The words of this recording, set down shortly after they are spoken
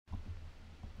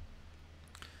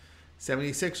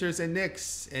76ers and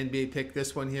Knicks. NBA pick.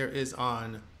 This one here is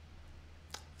on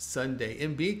Sunday.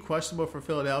 Embiid questionable for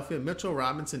Philadelphia. Mitchell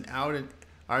Robinson out, and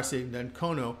Arce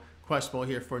Nkono questionable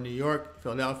here for New York.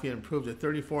 Philadelphia improved to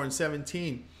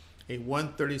 34-17. A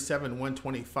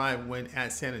 137-125 win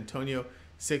at San Antonio.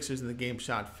 Sixers in the game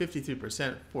shot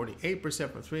 53%,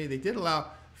 48% from three. They did allow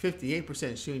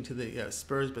 58% shooting to the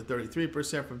Spurs, but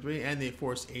 33% from three, and they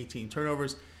forced 18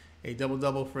 turnovers. A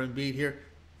double-double for Embiid here.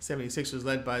 76ers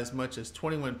led by as much as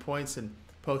 21 points and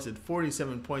posted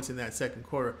 47 points in that second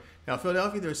quarter. Now,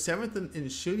 Philadelphia, they're 7th in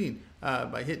shooting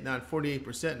by hitting on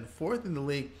 48% and 4th in the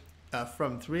league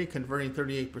from three, converting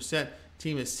 38%.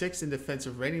 Team is 6th in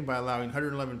defensive rating by allowing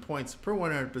 111 points per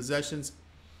 100 possessions.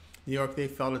 New York, they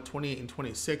fell to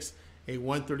 28-26, a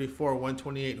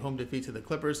 134-128 home defeat to the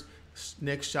Clippers.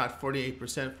 Knicks shot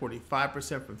 48%,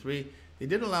 45% from three. They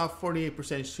did allow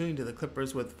 48% shooting to the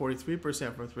Clippers with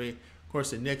 43% from three. Of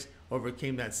course, the Knicks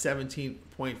overcame that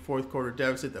 17-point fourth quarter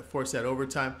deficit that forced that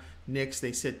overtime. Knicks,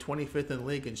 they sit 25th in the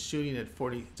league in shooting at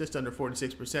just under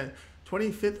 46%.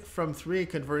 25th from three,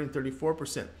 converting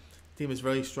 34%. The team is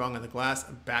really strong on the glass.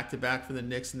 Back-to-back for the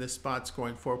Knicks in this spot,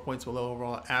 scoring 4 points below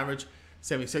overall average.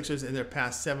 76ers in their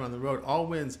past 7 on the road, all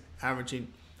wins averaging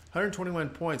 121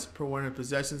 points per 100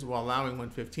 possessions while allowing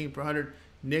 115 per 100.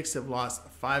 Knicks have lost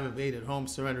 5 of 8 at home,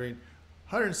 surrendering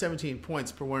 117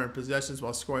 points per 100 possessions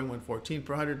while scoring 114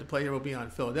 per 100. The play here will be on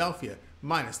Philadelphia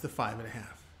minus the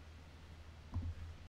 5.5.